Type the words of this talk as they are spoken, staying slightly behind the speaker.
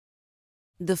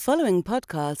The following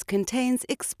podcast contains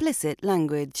explicit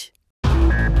language.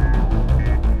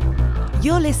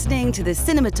 You're listening to the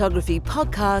Cinematography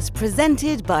Podcast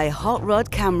presented by Hot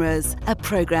Rod Cameras, a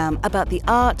program about the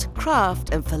art, craft,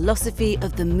 and philosophy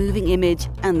of the moving image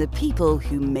and the people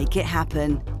who make it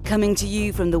happen. Coming to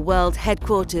you from the world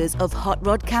headquarters of Hot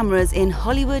Rod Cameras in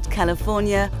Hollywood,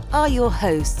 California, are your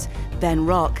hosts, Ben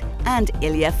Rock and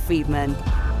Ilya Friedman.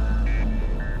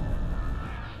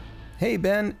 Hey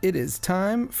Ben, it is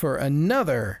time for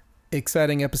another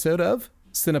exciting episode of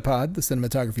Cinepod, the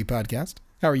Cinematography Podcast.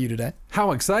 How are you today?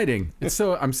 How exciting.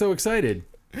 I'm so excited.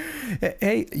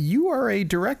 Hey, you are a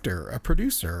director, a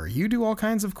producer. You do all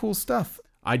kinds of cool stuff.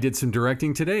 I did some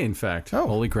directing today, in fact. Oh,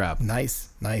 holy crap. Nice.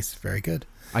 Very good.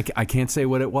 I can't say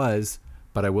what it was,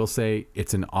 but I will say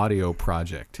it's an audio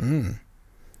project.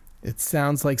 It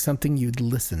sounds like something you'd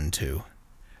listen to.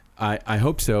 I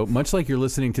hope so. Much like you're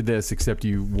listening to this, except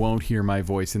you won't hear my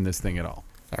voice in this thing at all.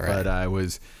 All right. But I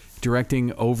was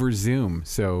directing over Zoom.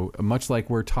 So much like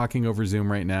we're talking over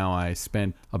Zoom right now, I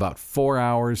spent about 4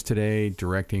 hours today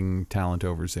directing talent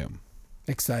over Zoom.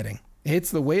 Exciting.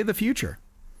 It's the way of the future.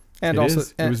 And it also,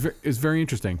 is. It was very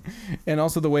interesting. And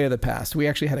also the way of the past. We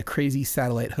actually had a crazy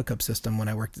satellite hookup system when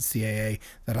I worked at CAA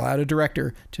that allowed a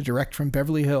director to direct from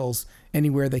Beverly Hills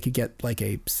anywhere they could get like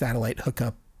a satellite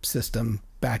hookup system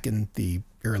back in the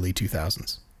early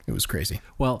 2000s. It was crazy.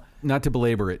 Well, not to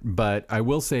belabor it, but I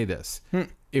will say this.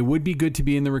 It would be good to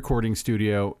be in the recording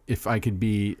studio if I could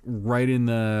be right in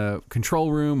the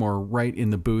control room or right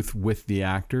in the booth with the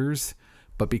actors.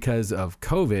 But because of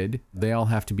COVID, they all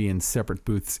have to be in separate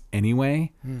booths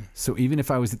anyway. So even if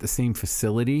I was at the same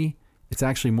facility, it's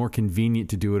actually more convenient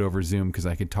to do it over Zoom because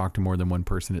I could talk to more than one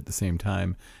person at the same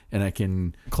time. And I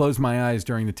can close my eyes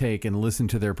during the take and listen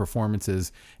to their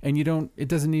performances. And it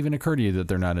doesn't even occur to you that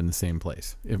they're not in the same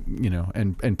place.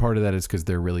 And part of that is because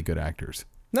they're really good actors.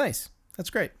 Nice. That's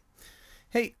great.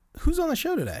 Hey, who's on the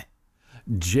show today?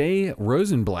 Jay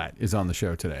Rosenblatt is on the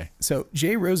show today. So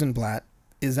Jay Rosenblatt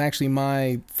is actually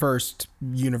my first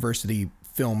university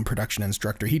film production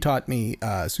instructor. He taught me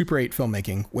Super 8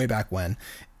 filmmaking way back when.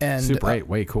 And Super 8,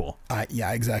 way cool.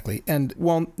 Yeah, exactly. And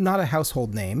while not a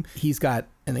household name, he's got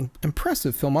an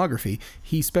impressive filmography.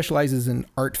 He specializes in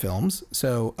art films,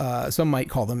 so some might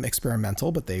call them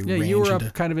experimental, but they range you were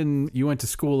into... you went to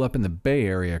school up in the Bay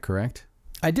Area, correct?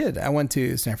 I did. I went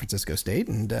to San Francisco State,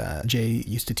 and Jay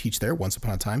used to teach there once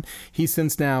upon a time. He's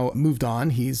since now moved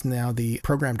on. He's now the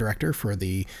program director for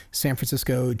the San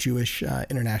Francisco Jewish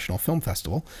International Film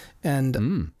Festival.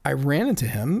 And I ran into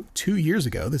him 2 years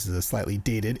ago. This is a slightly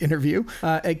dated interview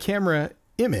at CamerImage,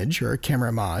 or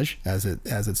CamerImage as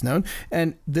it's known.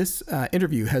 And this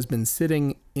interview has been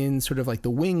sitting in sort of like the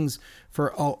wings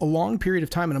for a long period of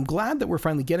time. And I'm glad that we're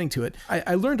finally getting to it.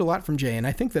 I learned a lot from Jay. And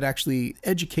I think that actually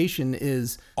education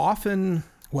is often...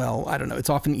 well, I don't know. It's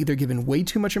often either given way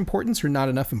too much importance or not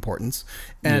enough importance.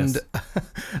 And yes.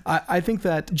 I think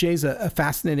that Jay's a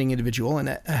fascinating individual and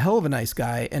a hell of a nice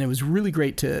guy. And it was really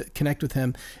great to connect with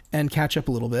him and catch up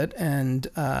a little bit. And,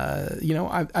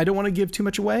 I don't want to give too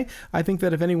much away. I think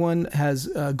that if anyone has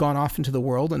gone off into the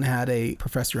world and had a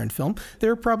professor in film,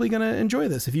 they're probably going to enjoy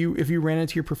this. If you ran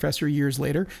into your professor years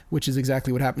later, which is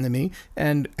exactly what happened to me,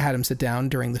 and had him sit down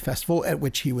during the festival at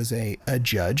which he was a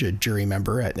judge, a jury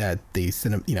member at the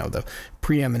the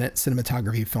preeminent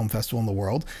cinematography film festival in the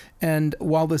world. And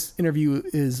while this interview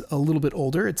is a little bit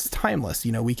older, it's timeless.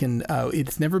 We can,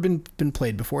 it's never been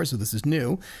played before, so this is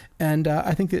new. And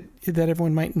I think that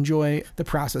everyone might enjoy the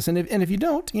process. And if you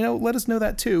don't, let us know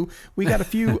that too. We got a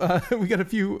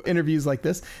few interviews like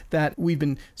this that we've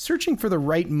been searching for the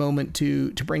right moment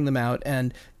to bring them out.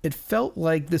 And it felt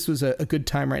like this was a good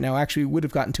time right now. Actually, we would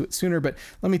have gotten to it sooner, but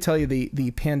let me tell you,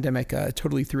 the pandemic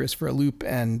totally threw us for a loop.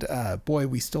 And boy,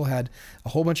 we still had a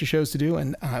whole bunch of shows to do.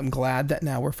 And I'm glad that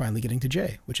now we're finally getting to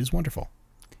Jay, which is wonderful.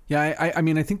 Yeah, I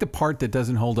think the part that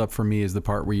doesn't hold up for me is the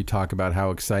part where you talk about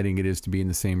how exciting it is to be in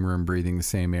the same room, breathing the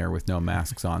same air with no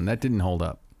masks on. That didn't hold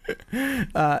up.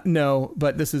 No,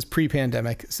 but this is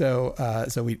pre-pandemic, so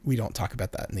we don't talk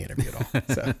about that in the interview at all.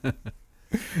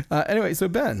 So anyway, so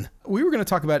Ben, we were going to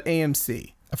talk about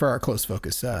AMC for our close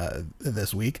focus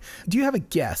this week. Do you have a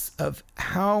guess of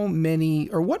how many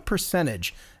or what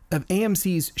percentage of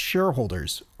AMC's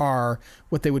shareholders are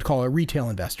what they would call a retail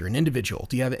investor, an individual?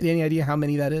 Do you have any idea how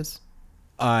many that is?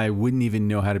 I wouldn't even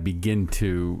know how to begin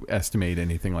to estimate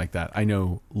anything like that. I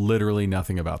know literally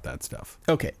nothing about that stuff.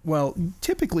 Okay. Well,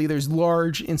 typically there's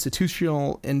large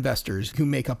institutional investors who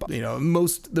make up,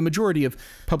 the majority of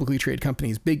publicly traded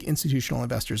companies. Big institutional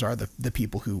investors are the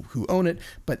people who own it,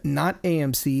 but not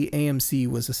AMC. AMC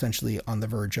was essentially on the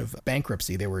verge of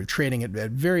bankruptcy. They were trading at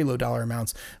very low dollar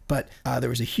amounts, but there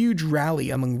was a huge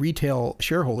rally among retail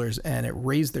shareholders and it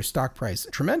raised their stock price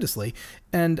tremendously.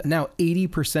 And now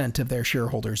 80% of their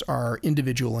shareholders are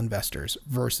individual investors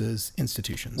versus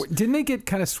institutions. Didn't they get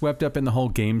kind of swept up in the whole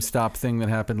GameStop thing that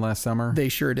happened last summer? They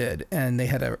sure did. And they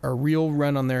had a real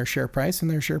run on their share price,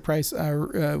 and their share price,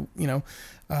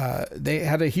 they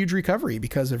had a huge recovery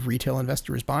because of retail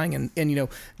investors buying. And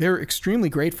they're extremely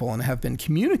grateful and have been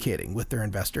communicating with their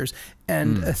investors.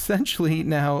 And essentially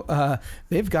now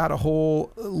they've got a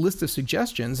whole list of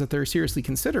suggestions that they're seriously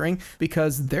considering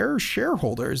because their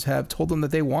shareholders have told them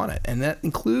that they want it. And that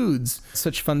includes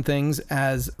such fun things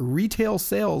as retail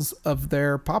sales of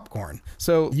their popcorn.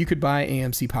 So you could buy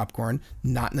AMC popcorn,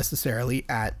 not necessarily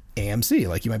at AMC.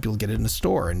 Like you might be able to get it in a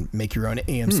store and make your own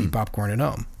AMC popcorn at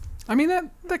home. I mean,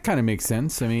 that kind of makes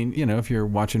sense. I mean, if you're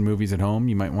watching movies at home,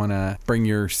 you might want to bring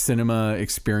your cinema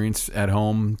experience at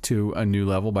home to a new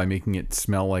level by making it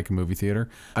smell like a movie theater.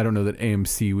 I don't know that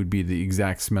AMC would be the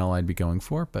exact smell I'd be going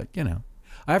for, but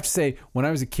I have to say, when I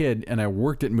was a kid and I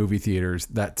worked at movie theaters,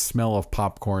 that smell of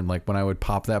popcorn, like when I would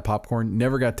pop that popcorn,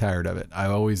 never got tired of it. I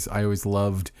always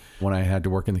loved when I had to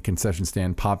work in the concession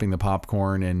stand, popping the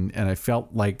popcorn, and I felt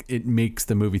like it makes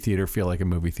the movie theater feel like a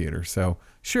movie theater. So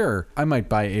sure, I might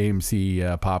buy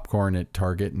AMC popcorn at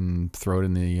Target and throw it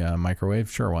in the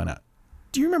microwave. Sure, why not?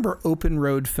 Do you remember Open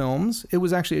Road Films? It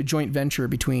was actually a joint venture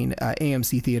between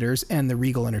AMC Theaters and the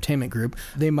Regal Entertainment Group.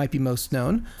 They might be most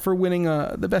known for winning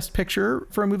the Best Picture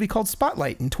for a movie called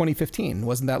Spotlight in 2015. It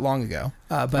wasn't that long ago.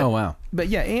 Oh, wow. But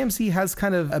yeah, AMC has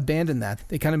kind of abandoned that.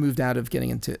 They kind of moved out of getting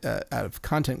into out of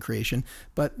content creation,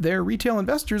 but their retail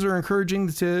investors are encouraging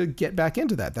to get back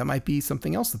into that. That might be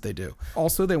something else that they do.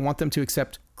 Also, they want them to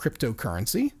accept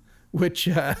cryptocurrency, which,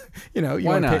 why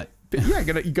not? Yeah,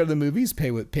 you go to the movies,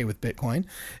 pay with Bitcoin,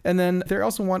 and then they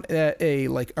also want a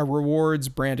rewards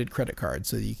branded credit card,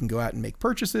 so you can go out and make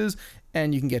purchases,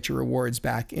 and you can get your rewards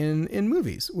back in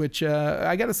movies. Which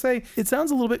I got to say, it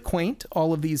sounds a little bit quaint,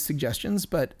 all of these suggestions,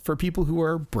 but for people who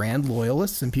are brand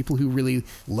loyalists and people who really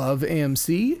love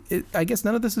AMC, I guess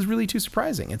none of this is really too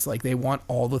surprising. It's like they want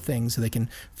all the things so they can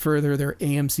further their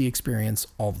AMC experience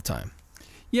all the time.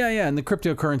 Yeah. And the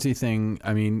cryptocurrency thing,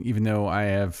 I mean, even though I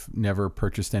have never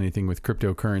purchased anything with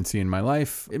cryptocurrency in my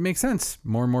life, it makes sense.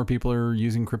 More and more people are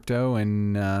using crypto,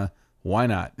 and why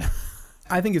not?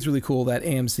 I think it's really cool that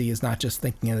AMC is not just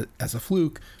thinking of it as a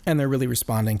fluke, and they're really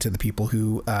responding to the people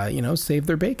who, saved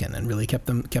their bacon and really kept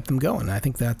them going. I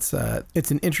think that's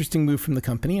it's an interesting move from the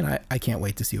company, and I can't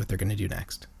wait to see what they're going to do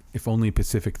next. If only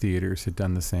Pacific Theaters had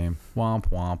done the same. Womp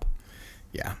womp.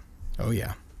 Yeah. Oh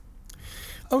yeah.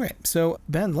 Okay, so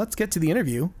Ben, let's get to the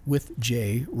interview with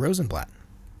Jay Rosenblatt.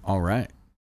 All right.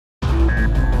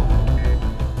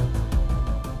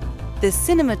 The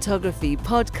Cinematography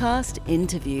Podcast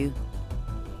Interview.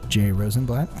 Jay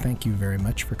Rosenblatt, thank you very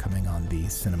much for coming on the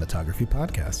Cinematography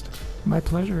Podcast. My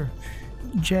pleasure.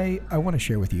 Jay, I want to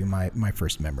share with you my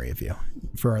first memory of you.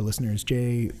 For our listeners,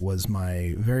 Jay was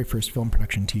my very first film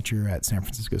production teacher at San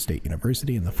Francisco State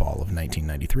University in the fall of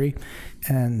 1993.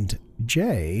 And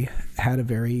Jay had a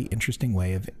very interesting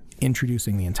way of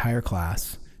introducing the entire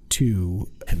class to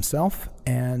himself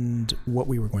and what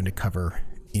we were going to cover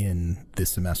in this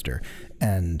semester.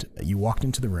 And you walked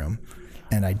into the room,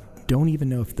 and I don't even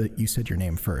know if you said your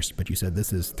name first, but you said,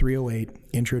 "This is 308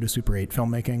 Intro to Super 8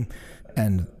 Filmmaking."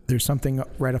 And there's something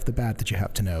right off the bat that you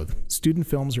have to know. Student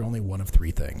films are only one of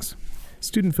three things.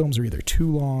 Student films are either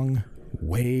too long,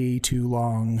 way too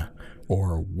long,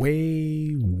 or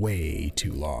way, way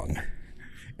too long.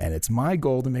 And it's my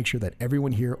goal to make sure that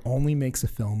everyone here only makes a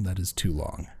film that is too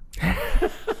long.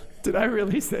 Did I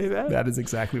really say that? That is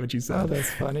exactly what you said. Oh, that's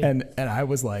funny. And I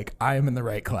was like, I am in the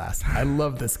right class. I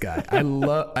love this guy. I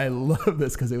love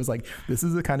this, because it was like, this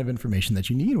is the kind of information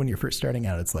that you need when you're first starting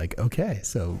out. It's like, okay,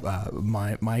 so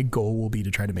my goal will be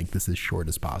to try to make this as short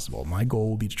as possible. My goal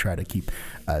will be to try to keep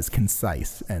as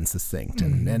concise and succinct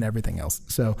and everything else.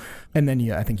 So, and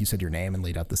then I think you said your name and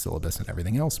laid out the syllabus and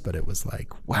everything else, but it was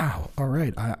like, wow, all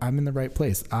right, I'm in the right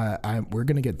place. We're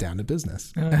going to get down to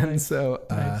business. Oh, and nice. so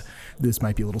this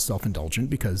might be a little self-indulgent,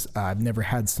 because I've never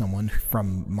had someone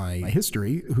from my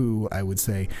history who I would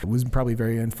say was probably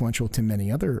very influential to many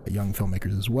other young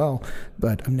filmmakers as well,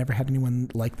 but I've never had anyone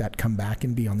like that come back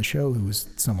and be on the show who was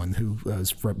someone who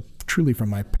was truly from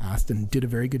my past and did a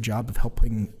very good job of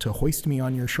helping to hoist me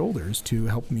on your shoulders to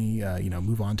help me,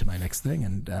 move on to my next thing.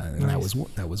 And Nice.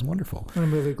 that was wonderful.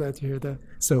 I'm really glad to hear that.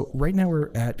 So right now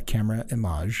we're at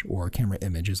CamerImage, or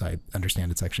CamerImage, as I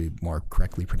understand it's actually more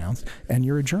correctly pronounced, and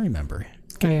you're a jury member.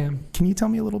 I am. Can you tell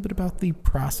me a little bit about the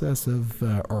process of,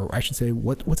 or I should say,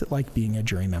 what's it like being a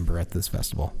jury member at this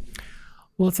festival?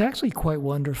 Well, it's actually quite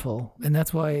wonderful. And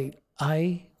that's why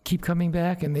I keep coming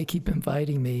back and they keep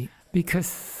inviting me,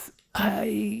 because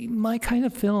my kind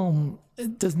of film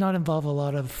does not involve a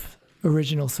lot of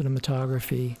original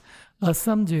cinematography.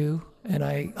 Some do, and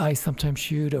I sometimes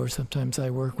shoot or sometimes I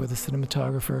work with a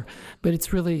cinematographer, but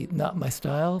it's really not my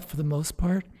style for the most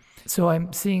part. So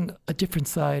I'm seeing a different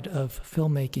side of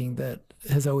filmmaking that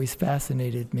has always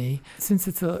fascinated me. Since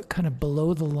it's a kind of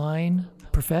below the line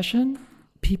profession,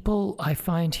 people I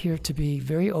find here to be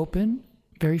very open,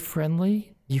 very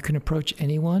friendly. You can approach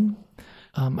anyone.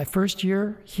 My first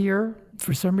year here,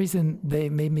 for some reason, they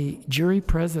made me jury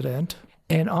president.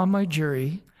 And on my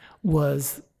jury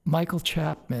was Michael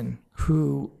Chapman,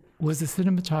 who was a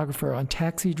cinematographer on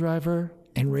Taxi Driver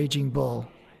and Raging Bull.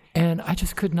 And I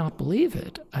just could not believe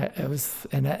it. I was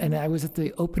at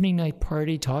the opening night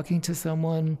party talking to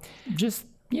someone, just,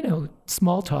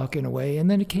 small talk in a way. And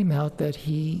then it came out that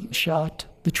he shot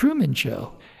The Truman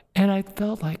Show. And I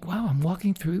felt like, wow, I'm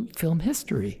walking through film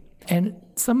history. And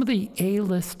some of the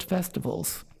A-list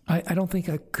festivals, I don't think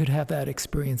I could have that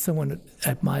experience. Someone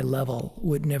at my level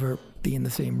would never be in the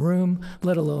same room,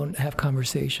 let alone have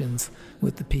conversations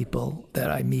with the people that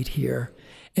I meet here.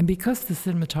 And because the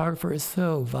cinematographer is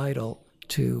so vital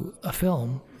to a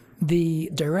film, the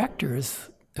directors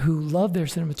who love their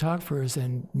cinematographers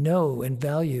and know and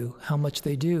value how much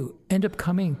they do end up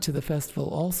coming to the festival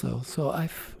also. So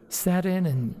I've sat in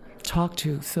and talked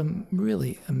to some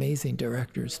really amazing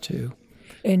directors too.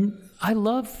 And I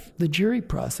love the jury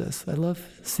process. I love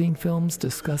seeing films,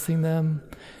 discussing them,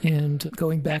 and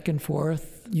going back and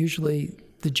forth. Usually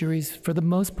the juries, for the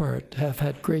most part, have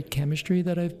had great chemistry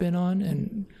that I've been on,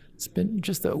 and it's been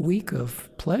just a week of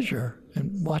pleasure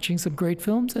and watching some great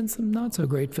films and some not so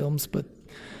great films, but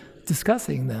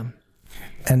discussing them.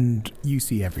 And you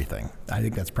see everything. I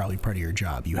think that's probably part of your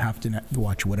job. You have to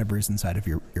watch whatever is inside of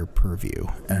your purview.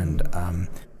 And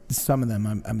some of them,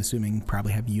 I'm assuming,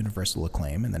 probably have universal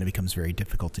acclaim, and then it becomes very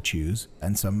difficult to choose.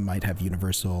 And some might have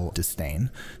universal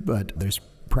disdain, but there's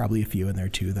probably a few in there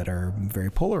too that are very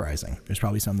polarizing. There's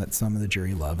probably some that some of the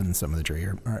jury love and some of the jury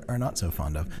are not so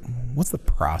fond of. What's the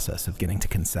process of getting to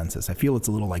consensus? I feel it's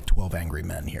a little like 12 Angry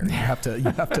Men here. You have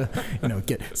to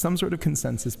get some sort of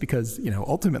consensus, because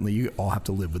ultimately you all have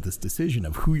to live with this decision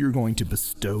of who you're going to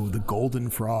bestow the golden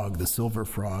frog, the silver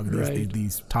frog,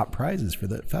 these top prizes for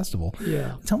the festival.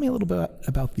 Yeah. Tell me a little bit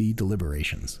about the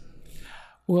deliberations.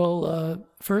 Well,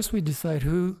 first we decide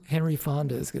who Henry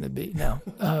Fonda is going to be. No,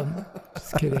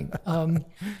 just kidding.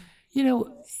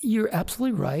 You're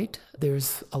absolutely right.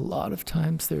 There's a lot of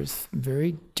times there's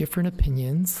very different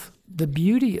opinions. The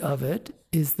beauty of it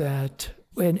is that,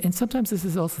 and sometimes this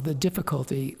is also the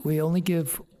difficulty, we only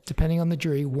give, depending on the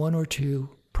jury, 1 or 2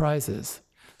 prizes.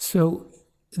 So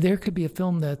there could be a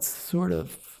film that sort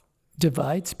of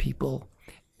divides people,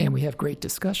 and we have great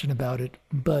discussion about it,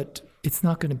 but it's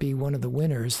not going to be one of the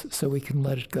winners, so we can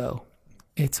let it go.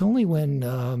 It's only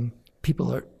when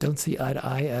people don't see eye to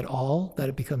eye at all that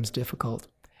it becomes difficult.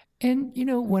 And,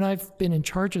 when I've been in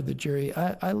charge of the jury,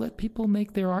 I let people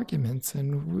make their arguments,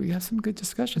 and we have some good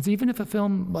discussions. Even if a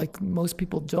film, like most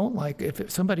people don't like, if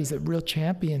somebody's a real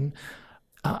champion,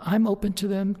 I'm open to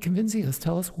them convincing us,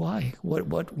 tell us why.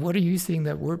 What are you seeing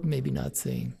that we're maybe not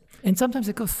seeing? And sometimes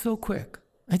it goes so quick.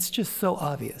 It's just so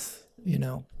obvious,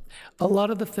 A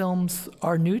lot of the films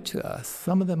are new to us.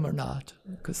 Some of them are not,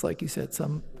 because like you said,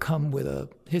 some come with a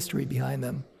history behind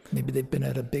them. Maybe they've been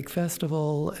at a big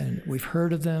festival and we've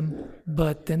heard of them,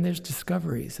 but then there's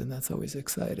discoveries, and that's always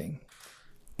exciting.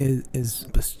 Is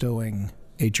bestowing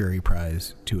a jury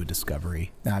prize to a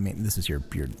discovery? Now, I mean, this is your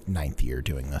 9th year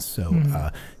doing this,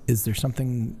 so is there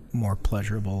something more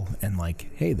pleasurable and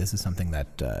like, hey, this is something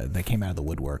that came out of the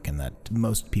woodwork and that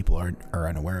most people are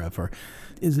unaware of, or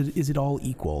is it all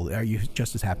equal? Are you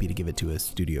just as happy to give it to a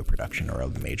studio production or a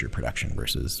major production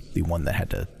versus the one that had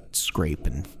to scrape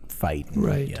and fight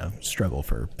and struggle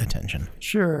for attention?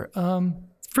 Sure.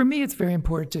 For me, it's very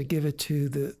important to give it to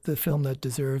the film that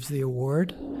deserves the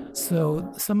award.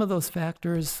 So some of those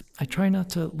factors, I try not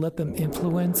to let them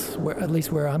influence at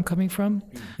least where I'm coming from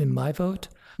in my vote.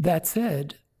 That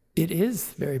said, It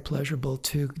is very pleasurable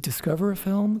to discover a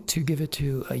film, to give it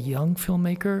to a young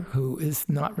filmmaker who is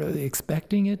not really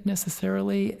expecting it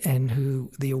necessarily, and who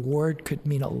the award could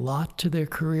mean a lot to their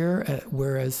career,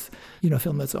 whereas, a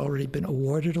film that's already been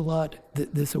awarded a lot,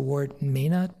 this award may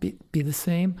not be the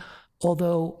same.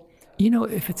 Although,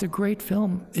 if it's a great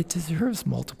film, it deserves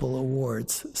multiple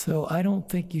awards. So I don't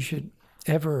think you should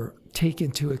ever take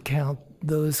into account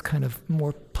those kind of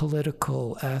more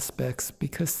political aspects,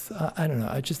 because I don't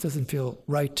know, it just doesn't feel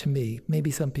right to me. Maybe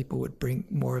some people would bring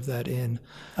more of that in.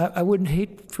 I wouldn't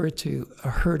hate for it to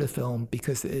hurt a film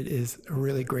because it is a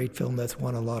really great film that's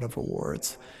won a lot of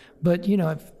awards. But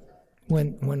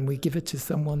when we give it to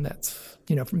someone that's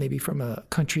maybe from a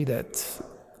country that's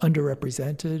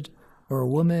underrepresented, or a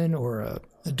woman, or a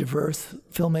diverse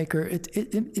filmmaker,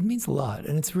 it means a lot,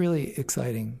 and it's really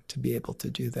exciting to be able to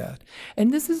do that.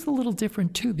 And this is a little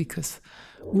different too, because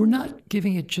we're not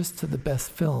giving it just to the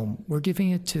best film. We're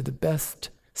giving it to the best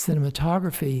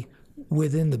cinematography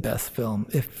within the best film,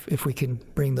 if we can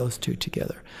bring those two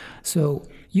together. So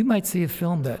you might see a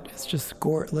film that is just,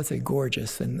 let's say,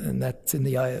 gorgeous, and that's in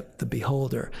the eye of the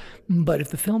beholder. But if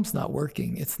the film's not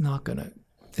working, it's not going to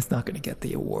get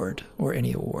the award, or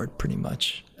any award, pretty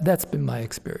much. That's been my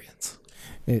experience.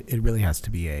 It really has to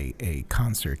be a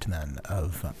concert then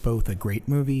of both a great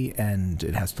movie, and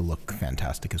it has to look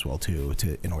fantastic as well too,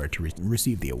 in order to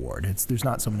receive the award. There's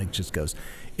not someone that just goes,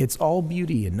 it's all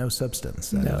beauty and no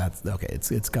substance. No. That's okay.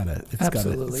 It's got to check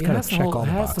all the boxes. It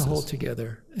has to hold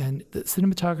together, and the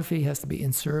cinematography has to be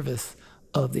in service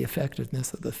of the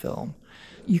effectiveness of the film.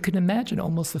 You can imagine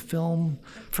almost a film,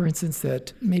 for instance,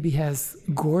 that maybe has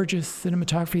gorgeous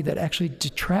cinematography that actually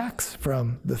detracts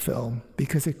from the film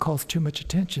because it calls too much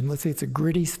attention. Let's say it's a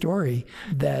gritty story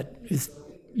that is,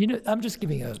 I'm just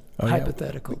giving a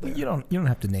hypothetical there. You don't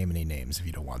have to name any names if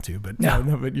you don't want to, but no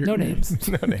names.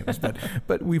 No names,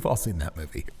 but we've all seen that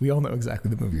movie. We all know exactly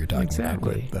the movie you're talking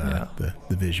about.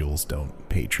 The visuals don't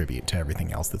pay tribute to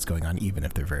everything else that's going on, even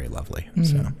if they're very lovely.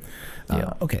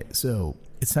 Mm-hmm. Okay, so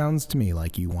it sounds to me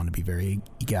like you want to be very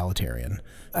egalitarian,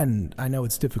 and I know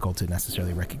it's difficult to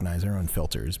necessarily recognize our own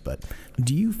filters, but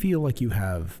do you feel like you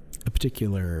have a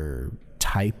particular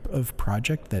type of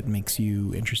project that makes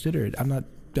you interested? Or I'm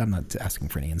not asking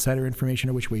for any insider information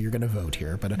or which way you're going to vote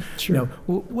here, but sure.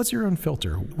 What's your own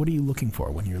filter? What are you looking for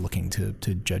when you're looking to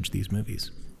judge these movies?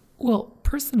 Well,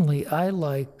 personally, I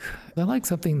like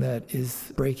something that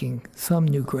is breaking some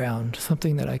new ground,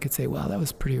 something that I could say, wow, that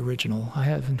was pretty original. I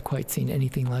haven't quite seen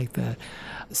anything like that.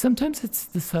 Sometimes it's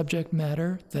the subject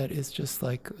matter that is just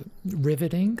like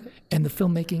riveting, and the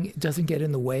filmmaking doesn't get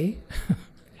in the way.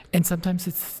 And sometimes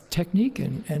it's technique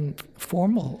and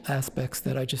formal aspects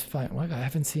that I just find, I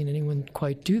haven't seen anyone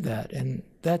quite do that. And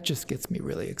that just gets me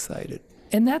really excited.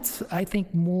 And that's, I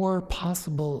think, more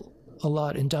possible a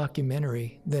lot in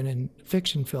documentary than in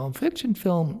fiction film. Fiction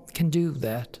film can do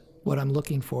that, what I'm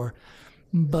looking for.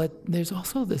 But there's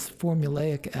also this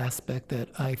formulaic aspect that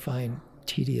I find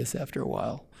tedious after a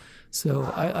while. So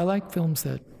I like films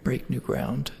that break new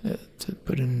ground, to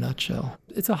put it in a nutshell.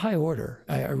 It's a high order,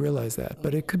 I realize that.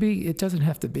 But it doesn't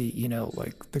have to be,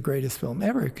 like the greatest film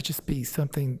ever. It could just be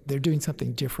they're doing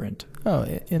something different. Oh,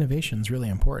 innovation is really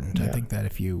important. Yeah. I think that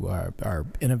if you are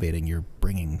innovating, you're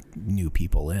bringing new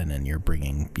people in, and you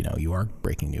are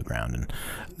breaking new ground.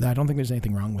 And I don't think there's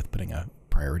anything wrong with putting a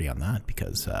priority on that,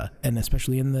 because and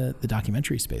especially in the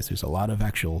documentary space, there's a lot of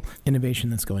actual innovation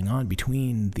that's going on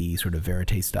between the sort of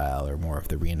verite style or more of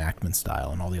the reenactment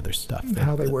style and all the other stuff.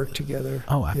 How they work together.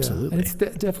 Oh, absolutely. Yeah. And it's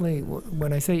definitely,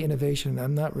 when I say innovation,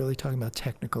 I'm not really talking about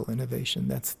technical innovation.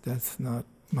 That's not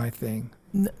my thing.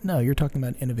 No, you're talking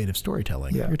about innovative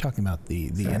storytelling. Yeah. You're talking about the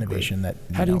innovation that...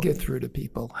 How do you get through to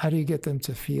people? How do you get them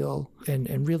to feel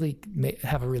and really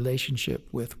have a relationship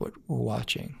with what we're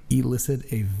watching?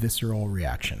 Elicit a visceral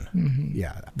reaction. Mm-hmm.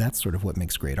 Yeah, that's sort of what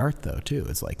makes great art, though, too.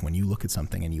 It's like when you look at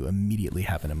something and you immediately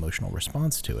have an emotional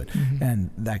response to it. Mm-hmm.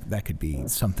 And that could be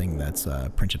something that's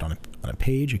printed on a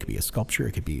page. It could be a sculpture.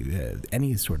 It could be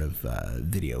any sort of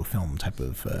video, film type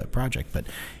of project. But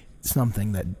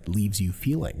something that leaves you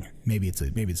feeling. Maybe it's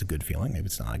a good feeling, maybe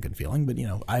it's not a good feeling, but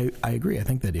I agree. I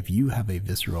think that if you have a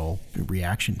visceral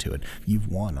reaction to it,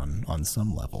 you've won on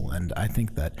some level. And I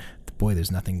think that, boy,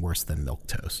 there's nothing worse than milk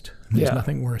toast. There's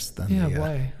nothing worse than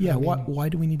why? Yeah, why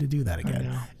do we need to do that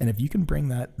again? And if you can bring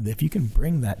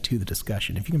that to the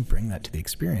discussion, if you can bring that to the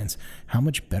experience, how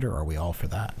much better are we all for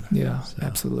that? Yeah,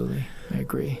 absolutely. I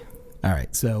agree. All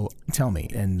right, so tell me,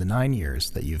 in the 9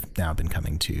 years that you've now been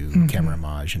coming to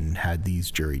CamerImage and had these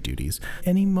jury duties,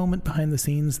 any moment behind the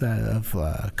scenes of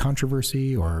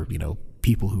controversy or,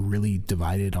 people who really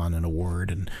divided on an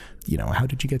award, and, how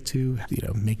did you get to,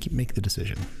 make the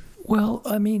decision? Well,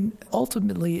 I mean,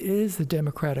 ultimately, it is a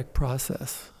democratic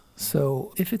process.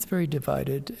 So if it's very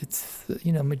divided, it's,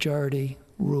 majority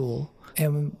rule.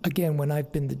 And again, when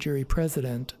I've been the jury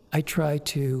president, I try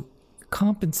to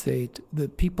compensate the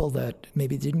people that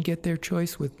maybe didn't get their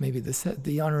choice with maybe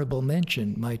the honorable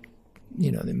mention might,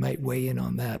 they might weigh in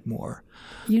on that more.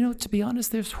 To be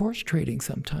honest, there's horse trading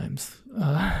sometimes.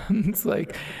 It's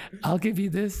like, I'll give you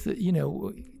this,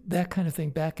 that kind of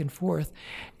thing back and forth.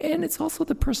 And it's also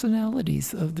the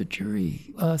personalities of the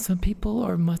jury. Some people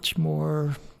are much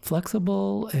more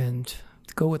flexible and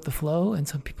go with the flow, and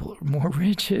some people are more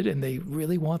rigid and they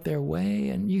really want their way.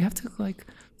 And you have to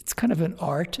it's kind of an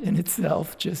art in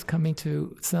itself, just coming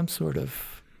to some sort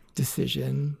of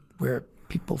decision where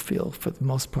people feel, for the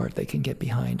most part, they can get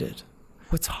behind it.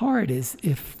 What's hard is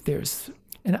if there's,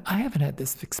 and I haven't had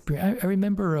this experience. I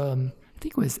remember, I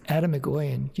think it was Adam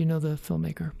Egoyan. Do you know the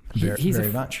filmmaker? He's very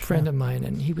a much, friend of mine,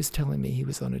 and he was telling me he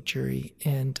was on a jury,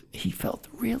 and he felt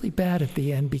really bad at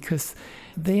the end because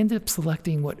they ended up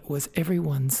selecting what was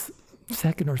everyone's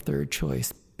second or third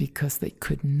choice because they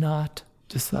could not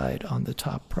decide on the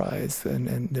top prize,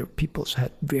 and there people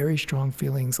had very strong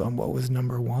feelings on what was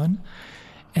number one.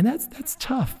 And that's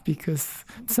tough because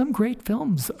some great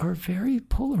films are very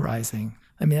polarizing.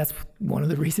 I mean, that's one of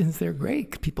the reasons they're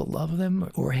great. People love them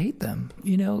or hate them.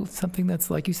 Something that's,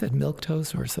 like you said,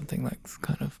 milquetoast, or something like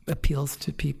kind of appeals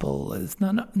to people is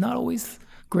not always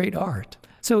great art.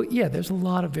 So yeah, there's a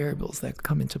lot of variables that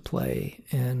come into play,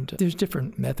 and there's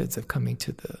different methods of coming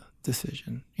to the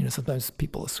decision. Sometimes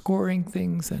people are scoring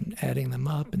things and adding them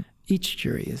up, and each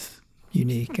jury is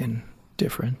unique and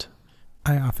different.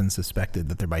 I often suspected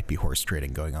that there might be horse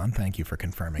trading going on. Thank you for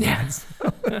confirming that.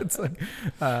 It's like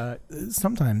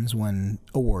sometimes when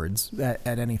awards at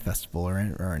any festival or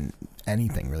in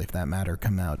anything really, for that matter,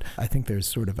 come out, I think there's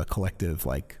sort of a collective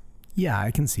yeah, I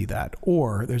can see that.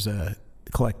 Or there's a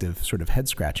collective sort of head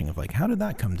scratching of how did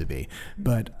that come to be?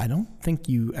 But I don't think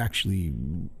you actually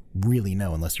really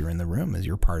know unless you're in the room as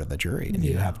you're part of the jury, and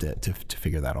you have to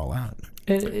figure that all out.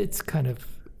 And it's kind of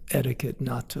etiquette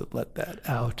not to let that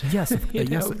out. Yes,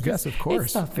 yes, of course.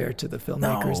 It's not fair to the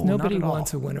filmmakers. No, Nobody not at all.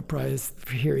 wants to win a prize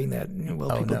for hearing that,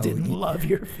 people didn't love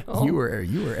your film. You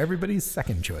were everybody's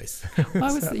second choice. I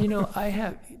was, I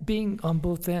have, being on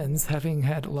both ends, having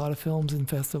had a lot of films in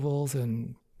festivals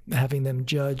and having them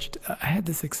judged, I had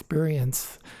this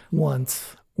experience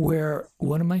once where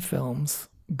one of my films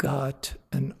got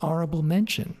an honorable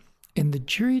mention, and the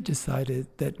jury decided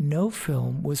that no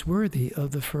film was worthy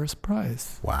of the first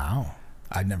prize. Wow.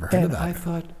 I'd never heard of that. And I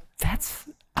thought, that's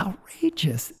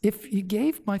outrageous. If you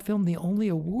gave my film the only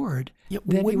award,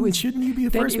 then shouldn't you be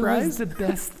the first prize? It was the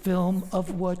best film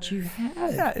of what you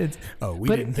had. Yeah, we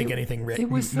didn't think anything met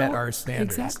our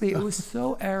standards. Exactly. It was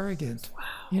so arrogant.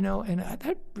 Wow. And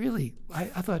that really, I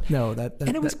thought. No,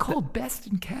 and it was called best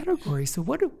in category. So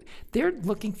they're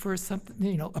looking for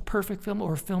something, a perfect film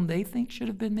or a film they think should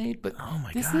have been made. But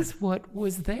this is what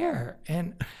was there.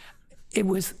 And it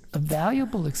was a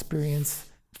valuable experience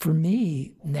for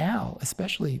me now,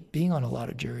 especially being on a lot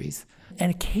of juries.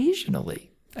 And occasionally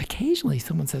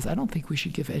someone says, I don't think we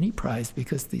should give any prize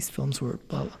because these films were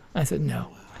blah, blah. I said, no,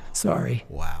 sorry.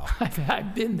 Wow.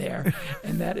 I've been there,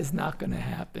 and that is not going to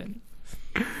happen.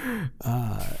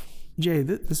 Jay,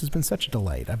 this has been such a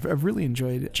delight. I've really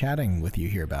enjoyed chatting with you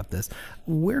here about this.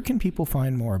 Where can people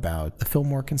find more about the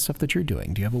film work and stuff that you're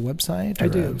doing? Do you have a website or I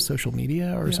do. Social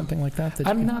media or something like that?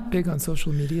 I'm not big on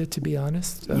social media, to be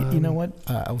honest. You know what?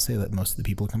 I will say that most of the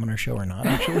people who come on our show are not,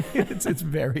 actually. It's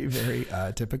very, very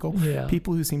typical. Yeah.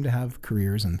 People who seem to have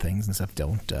careers and things and stuff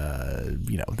don't,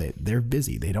 they're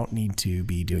busy. They don't need to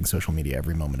be doing social media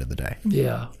every moment of the day.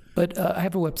 Yeah. But I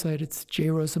have a website. It's J.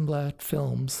 Rosenblatt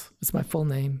Films. It's my full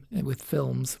name, with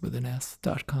films with an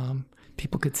S.com.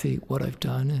 People could see what I've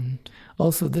done. And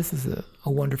also, this is a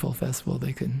wonderful festival.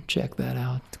 They can check that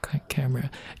out. Camera.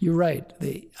 You're right.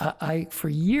 I for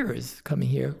years, coming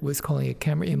here, was calling it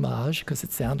CamerImage because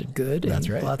it sounded good. That's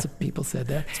and right. Lots of people said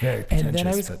that. It's very pretentious. And then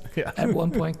I was at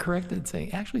one point corrected,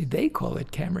 saying, actually, they call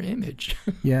it CamerImage.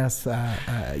 Yes.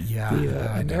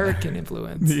 The American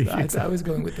influence. I was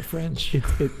going with the French.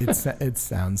 It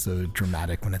sounds so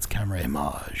dramatic when it's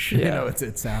CamerImage. Yeah.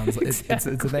 It sounds it's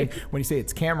a thing. When you say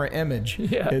it's CamerImage,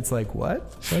 it's like,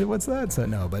 what? What's that? So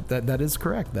no, but that is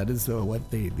correct. That is what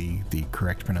the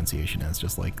correct pronunciation is,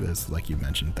 just like this, like you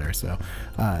mentioned there. So,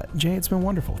 Jay, it's been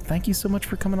wonderful. Thank you so much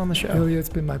for coming on the show. Ilya, it's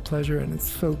been my pleasure, and it's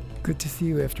so good to see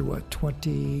you after what,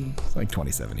 20? It's like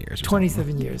 27 years.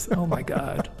 27 years. Oh my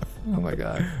God. Oh my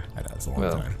God. I know, it's a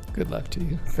long time. Good luck to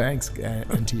you. Thanks,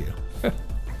 and to you.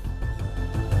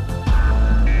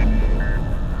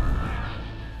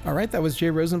 All right, that was Jay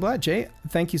Rosenblatt. Jay,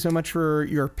 thank you so much for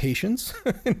your patience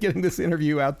in getting this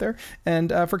interview out there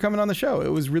and for coming on the show. It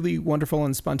was really wonderful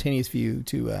and spontaneous for you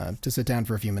to sit down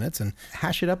for a few minutes and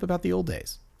hash it up about the old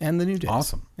days and the new days.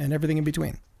 Awesome. And everything in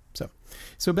between.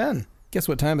 So Ben, guess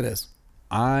what time it is?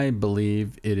 I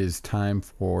believe it is time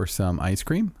for some ice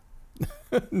cream.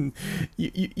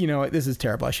 You know, this is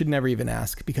terrible. I should never even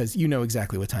ask because you know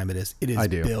exactly what time it is. It is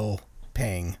bill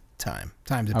paying time.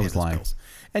 Time to pay those bills.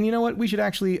 And you know what? We should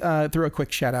actually throw a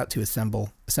quick shout out to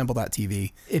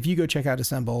Assemble.tv. If you go check out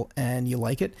Assemble and you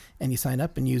like it and you sign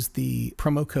up and use the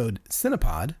promo code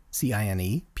Cinepod,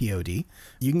 CINEPOD,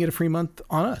 you can get a free month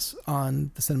on us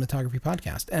on the Cinematography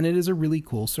Podcast. And it is a really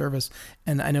cool service.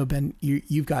 And I know, Ben,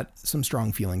 you've got some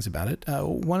strong feelings about it.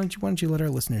 Why don't you let our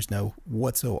listeners know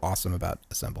what's so awesome about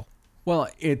Assemble? Well,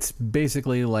 it's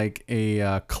basically like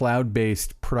a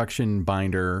cloud-based production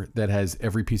binder that has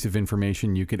every piece of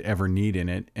information you could ever need in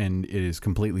it, and it is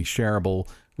completely shareable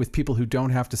with people who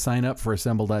don't have to sign up for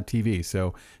Assemble.tv.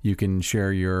 So you can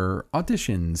share your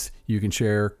auditions, you can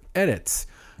share edits,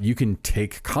 you can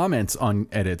take comments on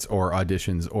edits or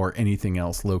auditions or anything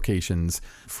else, locations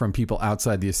from people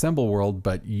outside the Assemble world,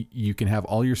 but you can have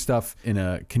all your stuff in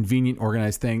a convenient,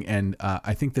 organized thing. And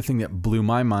I think the thing that blew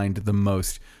my mind the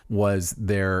most was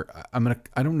I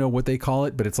don't know what they call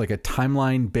it, but it's like a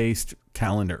timeline-based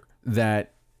calendar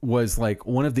that was like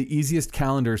one of the easiest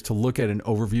calendars to look at an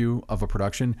overview of a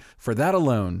production. For that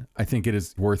alone, I think it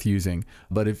is worth using.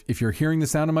 But if you're hearing the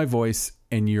sound of my voice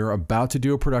and you're about to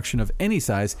do a production of any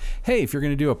size, hey, if you're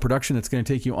going to do a production that's going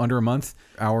to take you under a month,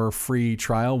 our free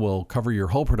trial will cover your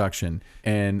whole production.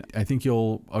 And I think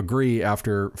you'll agree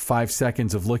after 5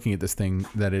 seconds of looking at this thing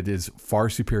that it is far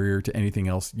superior to anything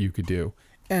else you could do.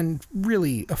 And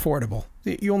really affordable.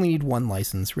 You only need one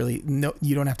license, really. No,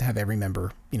 you don't have to have every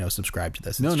member, subscribe to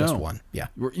this. It's just one. Yeah.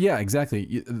 Yeah,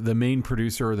 exactly. The main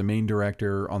producer or the main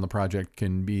director on the project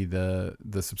can be the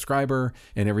subscriber,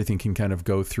 and everything can kind of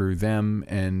go through them.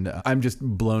 And I'm just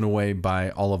blown away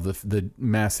by all of the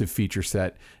massive feature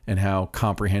set and how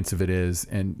comprehensive it is.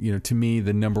 And, to me,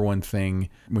 the number one thing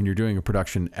when you're doing a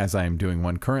production, as I am doing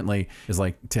one currently, is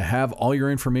like to have all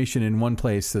your information in one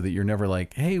place so that you're never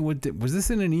like, hey, was this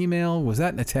in an email? Was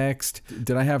that in a text?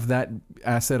 Did I have that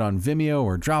asset on Vimeo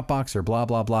or Dropbox or blah,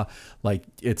 blah, blah? Like,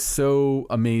 it's so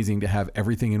amazing to have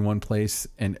everything in one place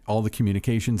and all the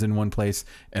communications in one place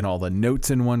and all the notes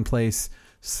in one place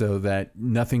so that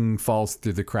nothing falls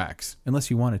through the cracks, unless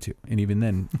you wanted to. And even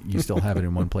then, you still have it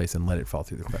in one place and let it fall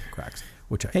through the cracks,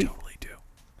 which I totally do.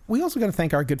 We also got to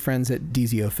thank our good friends at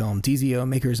DZO Film. DZO,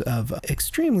 makers of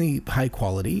extremely high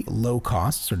quality, low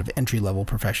cost, sort of entry-level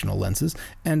professional lenses.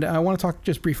 And I want to talk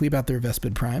just briefly about their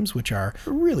Vespid Primes, which are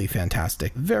really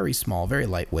fantastic, very small, very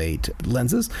lightweight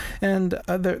lenses. And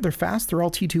they're fast. They're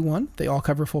all T21. They all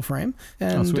cover full frame.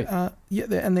 And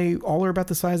and they all are about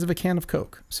the size of a can of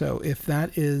Coke. So if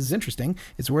that is interesting,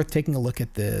 it's worth taking a look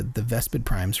at the Vespid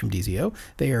Primes from DZO.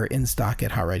 They are in stock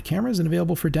at Hot Rod Cameras and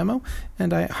available for demo.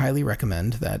 And I highly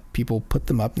recommend that people put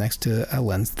them up next to a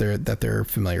lens that they're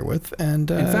familiar with. And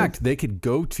in fact, they could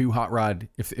go to Hot Rod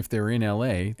if they're in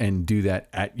LA and do that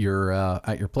at your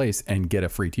place and get a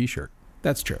free T-shirt.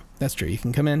 That's true. You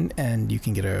can come in and you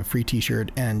can get a free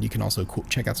T-shirt, and you can also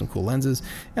check out some cool lenses.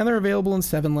 And they're available in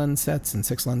 7 lens sets and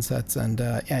 6 lens sets. And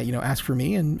ask for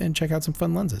me and check out some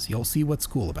fun lenses. You'll see what's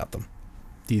cool about them.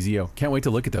 DZO, can't wait to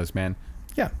look at those, man.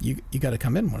 Yeah, you got to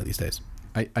come in one of these days.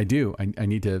 I do. I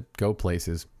need to go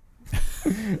places.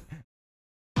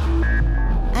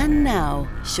 And now,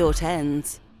 short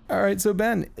ends. All right, so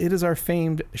Ben, it is our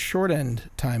famed short end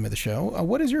time of the show.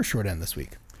 What is your short end this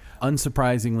week?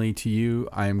 Unsurprisingly to you,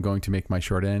 I am going to make my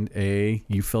short end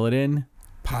you fill it in.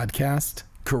 Podcast?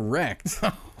 Correct.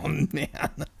 Oh, man.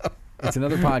 It's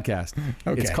another podcast.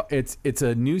 Okay. It's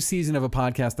a new season of a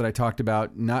podcast that I talked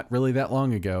about not really that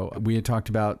long ago. We had talked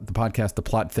about the podcast The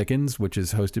Plot Thickens, which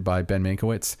is hosted by Ben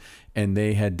Mankiewicz, and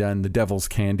they had done The Devil's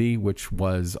Candy, which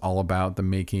was all about the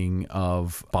making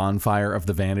of Bonfire of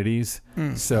the Vanities.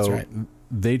 So that's right.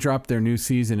 They dropped their new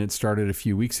season. It started a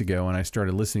few weeks ago, and I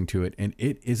started listening to it, and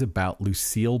it is about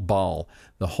Lucille Ball.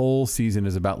 The whole season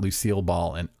is about Lucille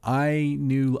Ball, and I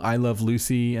knew I Love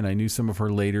Lucy, and I knew some of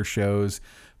her later shows,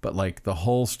 but like the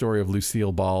whole story of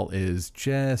Lucille Ball is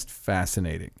just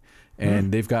fascinating.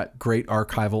 And they've got great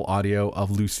archival audio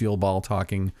of Lucille Ball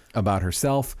talking about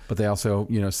herself, but they also,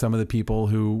 some of the people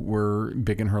who were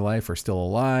big in her life are still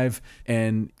alive,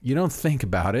 and you don't think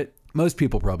about it. Most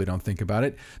people probably don't think about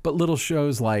it, but little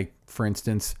shows like, for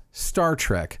instance, Star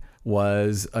Trek,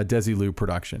 was a Desilu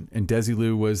production. And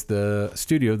Desilu was the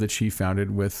studio that she founded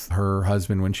with her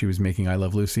husband when she was making I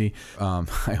Love Lucy. I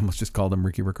almost just called him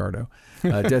Ricky Ricardo.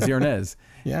 Desi Arnaz.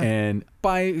 Yeah. And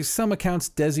by some accounts,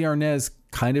 Desi Arnaz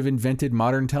kind of invented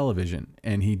modern television.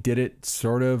 And he did it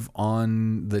sort of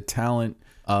on the talent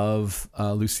of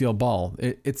Lucille Ball.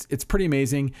 It's pretty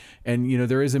amazing. And, you know,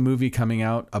 there is a movie coming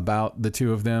out about the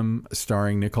two of them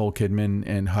starring Nicole Kidman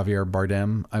and Javier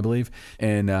Bardem, I believe.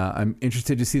 And I'm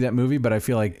interested to see that movie, but I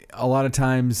feel like a lot of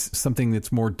times something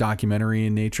that's more documentary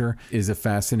in nature is a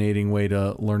fascinating way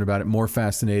to learn about it, more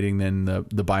fascinating than the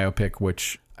biopic,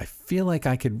 which I feel like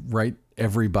I could write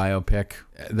every biopic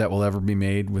that will ever be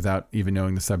made without even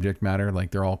knowing the subject matter. Like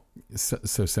they're all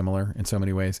so similar in so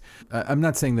many ways. I'm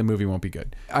not saying the movie won't be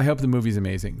good. I hope the movie's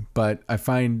amazing, but I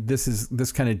find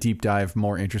this kind of deep dive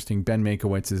more interesting. Ben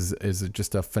Mankiewicz is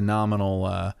just a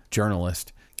phenomenal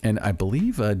journalist, and I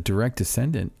believe a direct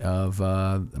descendant of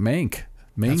Mank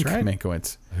That's right.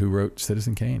 Mankiewicz, who wrote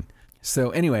Citizen Kane.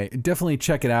 So anyway, definitely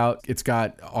check it out. It's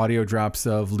got audio drops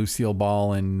of Lucille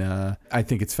Ball, and I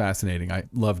think it's fascinating. I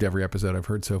loved every episode I've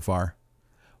heard so far.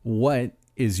 What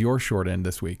is your short end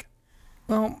this week?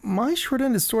 Well, my short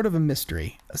end is sort of a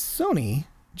mystery. Sony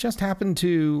just happened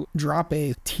to drop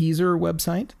a teaser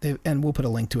website, and we'll put a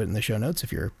link to it in the show notes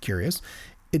if you're curious.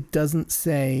 It doesn't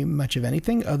say much of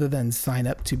anything other than sign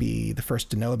up to be the first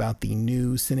to know about the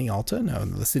new Cine Alta. No,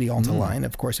 the Cine Alta line,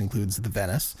 of course, includes the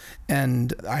Venice.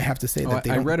 And I have to say that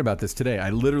I read about this today. I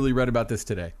literally read about this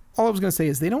today. All I was going to say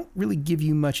is they don't really give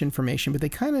you much information, but they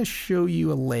kind of show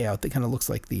you a layout that kind of looks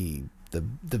like the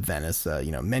Venice,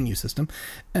 menu system.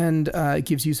 And it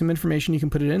gives you some information. You can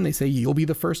put it in. They say you'll be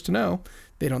the first to know.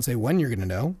 They don't say when you're going to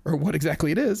know or what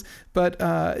exactly it is, but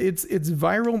it's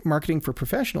viral marketing for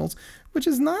professionals, which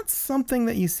is not something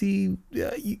that you see.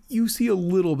 You see a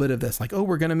little bit of this, like, oh,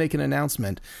 we're going to make an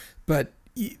announcement, but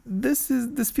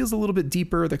this feels a little bit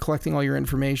deeper. They're collecting all your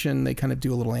information. They kind of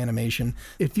do a little animation.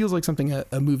 It feels like something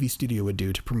a movie studio would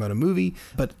do to promote a movie,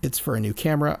 but it's for a new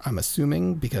camera, I'm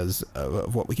assuming, because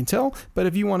of what we can tell. But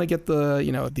if you want to get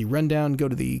the rundown, go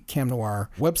to the Cam Noir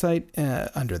website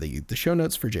under the show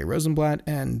notes for Jay Rosenblatt,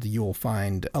 and you'll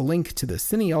find a link to the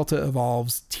Cine Alta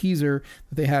Evolves teaser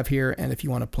that they have here. And if you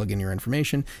want to plug in your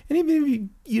information, and even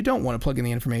if you don't want to plug in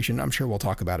the information, I'm sure we'll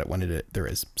talk about it when there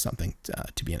is something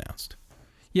to be announced.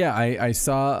 Yeah, I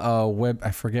saw a web.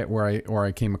 I forget where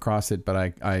I came across it,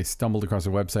 but I stumbled across a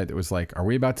website that was like, "Are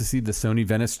we about to see the Sony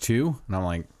Venice 2?" And I'm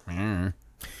like,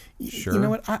 sure. You know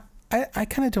what? I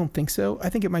kind of don't think so. I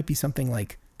think it might be something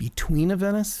like between a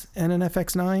Venice and an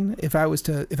FX9. If I was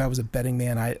a betting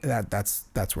man,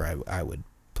 that's where I would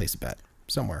place a bet,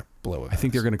 somewhere below a Venice. I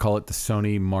think they're going to call it the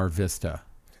Sony Mar Vista.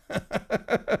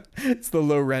 It's the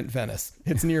low rent Venice.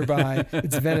 It's nearby.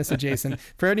 It's Venice adjacent.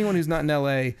 For anyone who's not in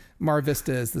LA, Mar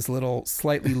Vista is this little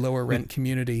slightly lower rent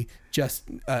community just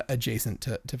adjacent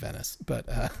to Venice. But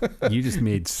you just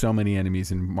made so many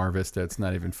enemies in Mar Vista. It's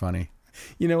not even funny.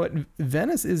 You know what?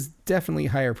 Venice is definitely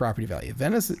higher property value.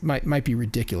 Venice might be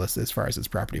ridiculous as far as its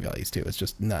property values too. It's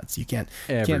just nuts. You can't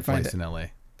find place it in LA.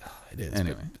 Oh, it is.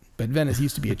 Anyway. But Venice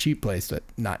used to be a cheap place, but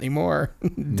not anymore.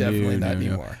 Definitely not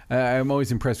anymore. I'm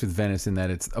always impressed with Venice in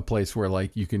that it's a place where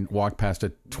like you can walk past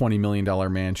a $20 million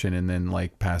mansion and then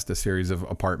like past a series of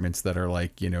apartments that are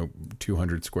like,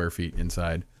 200 square feet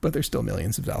inside. But they're still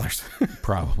millions of dollars.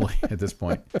 Probably at this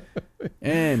point.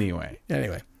 Anyway.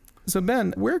 So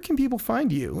Ben, where can people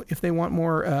find you if they want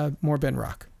more Ben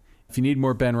Rock? If you need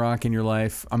more Ben Rock in your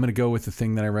life, I'm going to go with the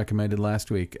thing that I recommended last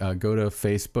week. Go to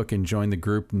Facebook and join the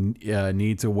group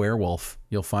Needs a Werewolf.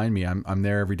 You'll find me. I'm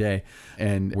there every day.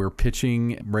 And we're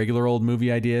pitching regular old movie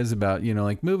ideas about,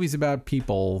 like movies about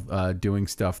people doing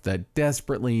stuff that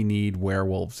desperately need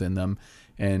werewolves in them.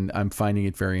 And I'm finding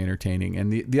it very entertaining.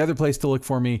 And the other place to look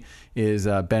for me is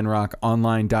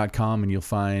benrockonline.com, and you'll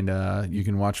find you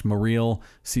can watch my reel,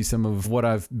 see some of what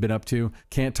I've been up to.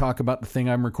 Can't talk about the thing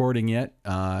I'm recording yet.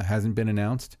 Hasn't been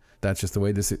announced. That's just the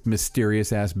way this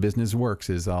mysterious ass business works.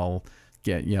 Is we'll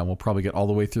probably get all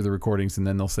the way through the recordings, and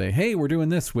then they'll say, "Hey, we're doing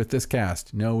this with this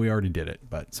cast." No, we already did it,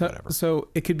 but whatever. So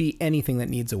it could be anything that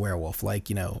needs a werewolf, like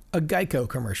a Geico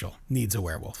commercial needs a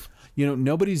werewolf.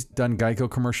 Nobody's done Geico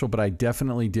commercial, but I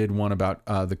definitely did one about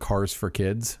the cars for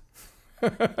kids.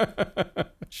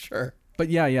 Sure. But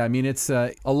yeah. I mean, it's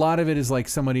a lot of it is like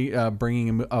somebody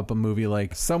bringing up a movie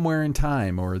like Somewhere in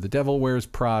Time or The Devil Wears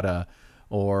Prada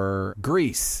or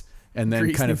Grease, and then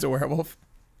Grease kind needs of a werewolf.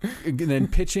 And then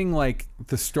pitching like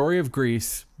the story of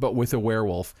Grease, but with a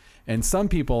werewolf. And some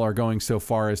people are going so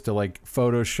far as to like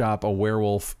Photoshop a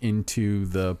werewolf into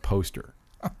the poster.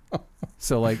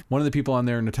 So like one of the people on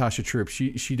there, Natasha Troop,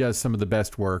 she does some of the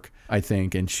best work, I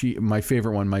think. And my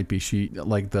favorite one might be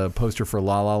like the poster for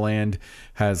La La Land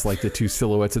has like the two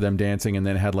silhouettes of them dancing, and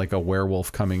then had like a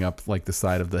werewolf coming up like the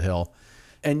side of the hill.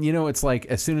 And it's like,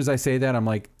 as soon as I say that, I'm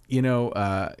like,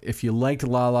 if you liked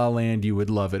La La Land, you would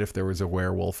love it if there was a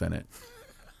werewolf in it.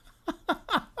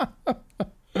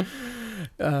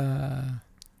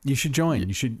 You should join.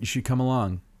 You should come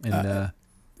along and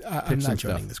I'm not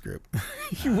joining this group.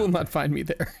 You will not find me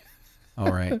there.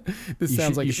 All right. This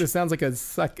sounds like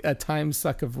a time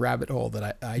suck of rabbit hole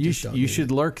that I just don't. You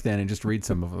should lurk then and just read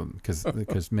some of them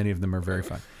because many of them are very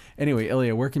fun. Anyway,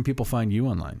 Ilya, where can people find you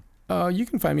online? You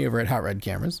can find me over at Hot Red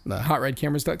Cameras,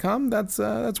 hotredcameras.com.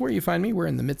 That's where you find me. We're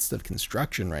in the midst of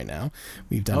construction right now.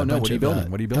 We've done what are you building?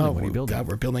 What are you building? God,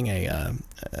 we're building a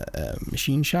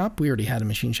machine shop. We already had a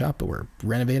machine shop, but we're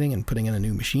renovating and putting in a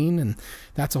new machine, and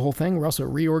that's a whole thing. We're also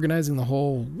reorganizing the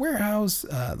whole warehouse,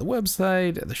 the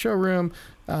website, the showroom.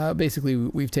 Basically,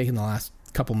 we've taken the last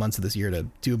couple months of this year to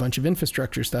do a bunch of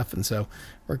infrastructure stuff, and so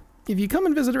if you come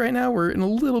and visit right now, we're in a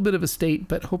little bit of a state,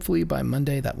 but hopefully by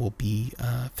Monday that will be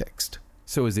fixed.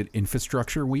 So is it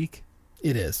infrastructure week?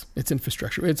 It is. It's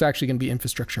infrastructure. It's actually going to be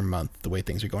infrastructure month, the way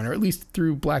things are going, or at least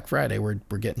through Black Friday, we're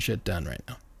getting shit done right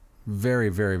now. Very,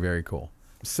 very, very cool.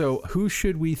 So who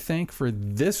should we thank for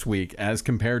this week as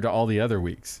compared to all the other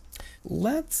weeks?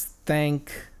 Let's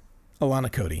thank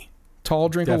Alana Cody. Tall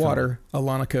drink of water,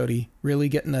 Alana Cody, really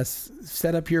getting us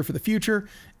set up here for the future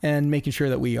and making sure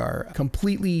that we are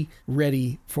completely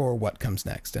ready for what comes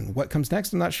next. And what comes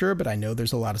next, I'm not sure, but I know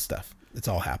there's a lot of stuff. It's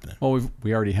all happening. Well,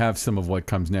 we already have some of what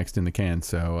comes next in the can,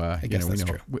 so I guess that's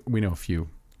true. We know a few.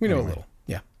 We know a little,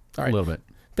 yeah. All right. A little bit.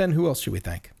 Ben, who else should we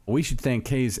thank? We should thank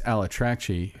Kays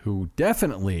Alatrachi, who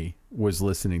definitely was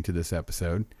listening to this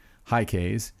episode. Hi,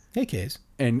 Kays. Hey, Kays.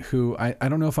 And who, I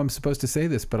don't know if I'm supposed to say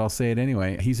this, but I'll say it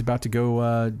anyway. He's about to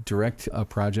go direct a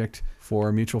project for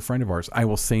a mutual friend of ours. I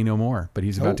will say no more, but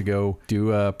he's about to go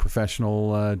do a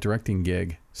professional directing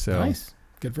gig. So nice.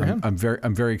 Good for him. I'm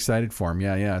very excited for him.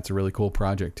 Yeah. It's a really cool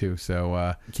project too.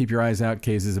 So keep your eyes out.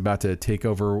 Kays is about to take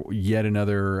over yet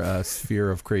another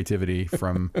sphere of creativity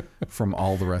from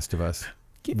all the rest of us.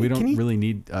 We don't really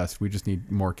need us. We just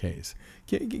need more Ks.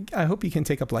 I hope you can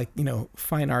take up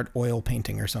fine art oil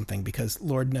painting or something, because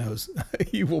Lord knows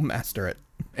you will master it.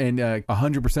 And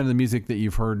 100% of the music that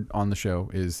you've heard on the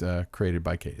show is created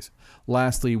by Ks.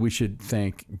 Lastly, we should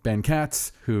thank Ben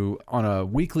Katz, who on a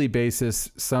weekly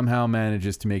basis somehow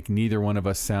manages to make neither one of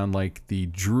us sound like the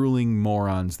drooling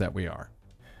morons that we are.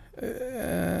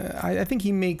 I think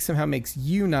he somehow makes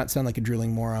you not sound like a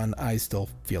drooling moron. I still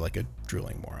feel like a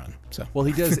drooling moron. So well,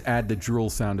 he does add the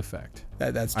drool sound effect.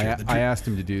 That's true. I asked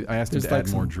him to add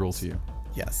more drool to you.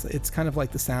 Yes, it's kind of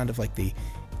like the sound of like the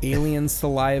alien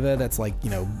saliva that's like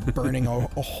burning a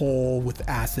hole with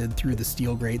acid through the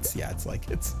steel grates. Yeah,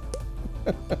 it's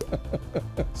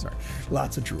sorry,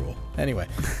 lots of drool. Anyway,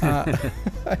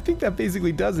 I think that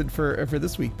basically does it for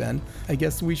this week, Ben. I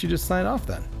guess we should just sign off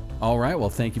then. All right. Well,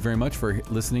 thank you very much for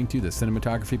listening to the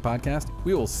Cinematography Podcast.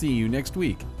 We will see you next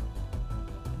week.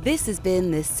 This has been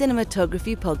the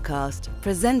Cinematography Podcast,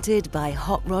 presented by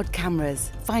Hot Rod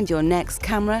Cameras. Find your next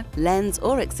camera, lens,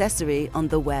 or accessory on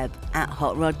the web at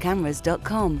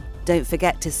hotrodcameras.com. Don't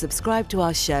forget to subscribe to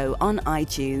our show on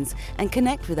iTunes and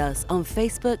connect with us on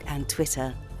Facebook and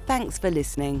Twitter. Thanks for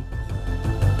listening.